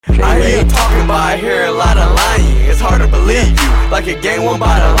keep talking, but I hear a lot of lying. It's hard to believe you, like a game won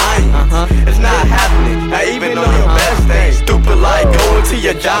by the lions. It's not happening, not even on your best day. Stupid like going to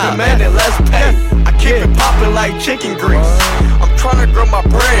your job, demanding less pay. I keep it popping like chicken grease. I'm trying to grow my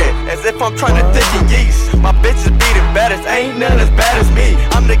bread as if I'm trying to thicken yeast. My bitches be the baddest, ain't none as bad as me.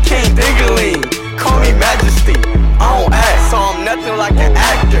 I'm the king dingling, call me majesty. I don't act, so I'm nothing like an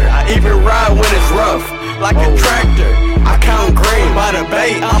actor. I even ride when it's rough, like a tractor. I count green by the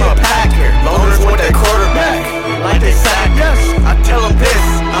bait, I'm a packer. Loners want that quarterback, like they sack us. I tell them this,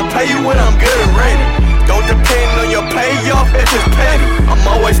 I'll pay you when I'm good and ready. Don't depend on your payoff if it's petty. I'm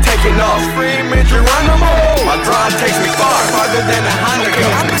always taking off, screaming Geronimo. My drive takes me far, farther than a Honda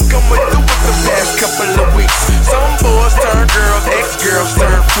gun. I think I'm with the past couple of weeks. Some boys turn girls, ex-girls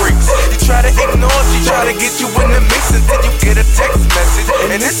turn freaks. You try to ignore, she try to get you in the mix until you get a text message,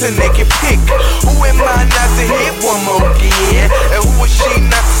 and it's a naked pic. Who am I not to hit one more again? And who is she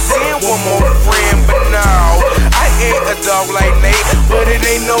not to send one more friend? But no, I ain't a dog like Nate, but it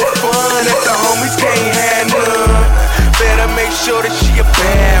ain't no fun if the homies can't have none. Better make sure that she a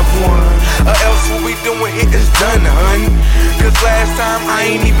bad one, or else what we doing here is done, hun. Cause last time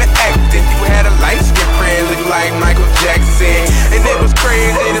I ain't even acting. You had a light-skinned friend look like Michael Jackson, and it was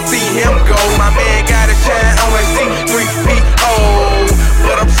crazy to see him go. My man gotta shine on like C3PO,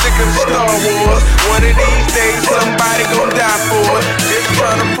 but I'm sick of Star Wars. One of these days somebody gon' die for it. Just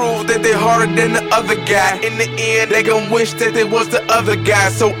trying to prove that they harder than the other guy. In the end they gon' wish that they was the other guy.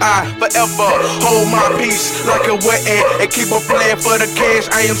 So I forever hold my peace like a weapon and keep on playing for the cash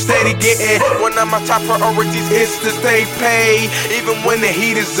I am steady getting. One of my top priorities is to stay paid, even when the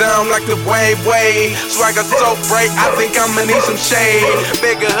heat is on like the wave. Swagger so bright, I think I'ma need some shade.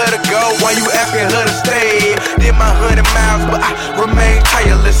 Begging her to go while you asking her to stay. Did my 100 miles, but I remain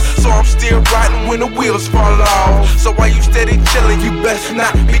tireless, so I'm still riding when the wheels fall off. So while you steady chillin', you best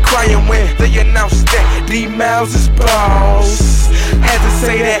not be crying when they announce that D-Miles is boss. Had to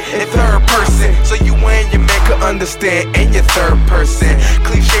say that in third person, so you and your man could understand in your third person.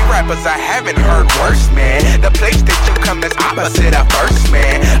 Cliche rappers, I haven't heard worse, man. The place that you come is opposite of first,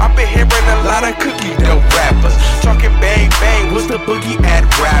 man. I've been hearing a lot of cookie dough rappers talking bang bang, what's the boogie at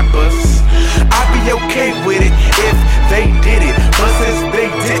rappers? I'd be okay with it if they did it, but since they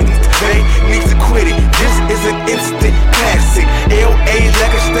didn't, they need to quit it. This is an instant classic, L.A.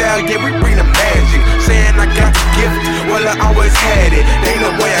 like a style, yeah, we bring the magic. Saying I got the gift, well I always had it. Ain't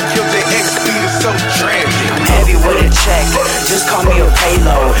no way I killed the ex-beat, it's so tragic. I'm heavy with a check, just call me a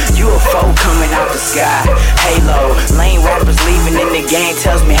payload. You a foe coming out the sky, halo. Lame rappers leaving in the game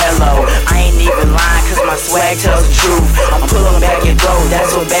tells me hello. I ain't even lying cause my swag tells the truth. I'm pulling back your gold,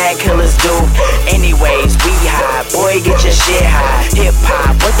 that's what bad killers do. Anyways, we high, boy get your shit high. Hip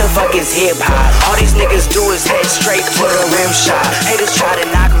hop, what the fuck is hip hop? All these niggas do is head straight for the rim shot. Haters try to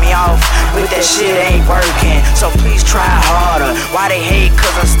knock me off, but that shit ain't working, so please try harder. Why they hate?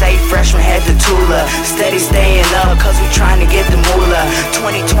 Cause I stay fresh from head to Tula. Steady staying up cause we trying to get the moolah.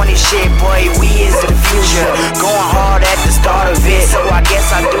 2020 shit, boy, we is the future. Going hard at the start of it, so I guess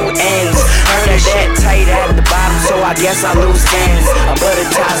I do ends. Heard that tight at the bottom, so I guess I lose games.